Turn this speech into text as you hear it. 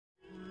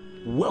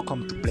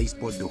Welcome to Play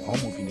Sport, the home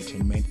of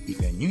entertainment. If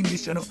you're new in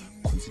this channel,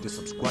 consider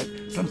subscribe.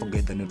 Don't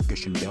forget the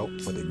notification bell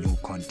for the new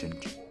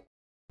content.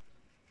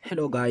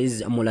 Hello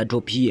guys, Mola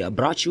Drop here.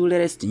 Brought you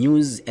latest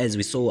news as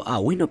we saw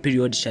our winter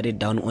period shut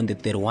down on the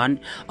 31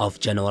 of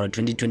January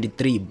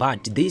 2023.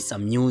 But there's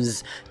some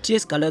news.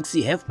 TS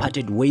Galaxy have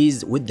parted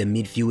ways with the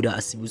midfielder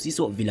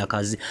Sibusiso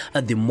Vilakazi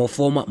at the more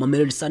former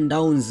Mamelodi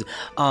Sundowns.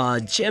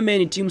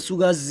 Chairman Tim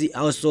Sugas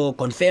also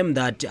confirmed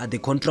that the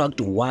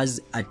contract was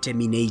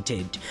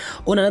terminated.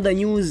 On another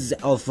news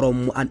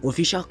from an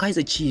official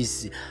Kaizer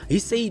Chiefs, he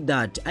said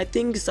that I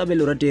think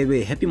Sabelo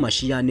Radebe, Happy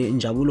Mashiane,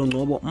 Njabulo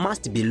Ngobo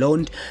must be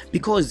loaned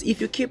because if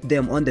you keep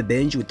them on the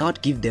bench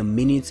without give them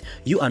minutes,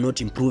 you are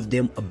not improve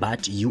them,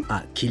 but you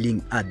are killing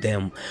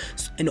them.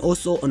 And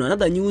also on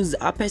another news,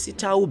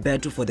 Apesitau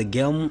battle for the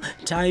game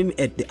time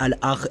at the Al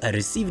Ahly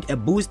received a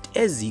boost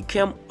as he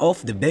came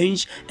off the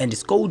bench and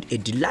scored a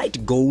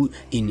delight goal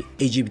in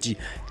Egypt.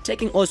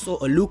 Taking also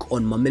a look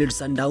on Mamelodi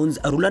Sundowns,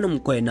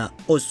 Rulani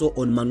also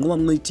on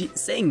Mngqithi,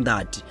 saying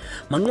that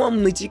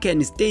Mngqithi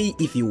can stay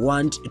if he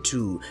want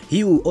to.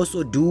 He will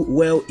also do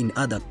well in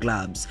other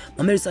clubs.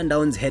 Mamelodi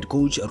Sundowns head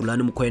coach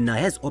Rulani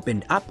has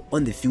opened up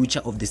on the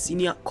future of the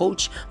senior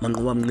coach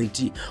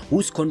Mngqithi,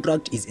 whose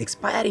contract is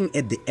expiring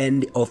at the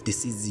end of the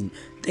season.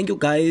 Thank you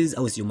guys. I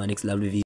will see you in my next live video.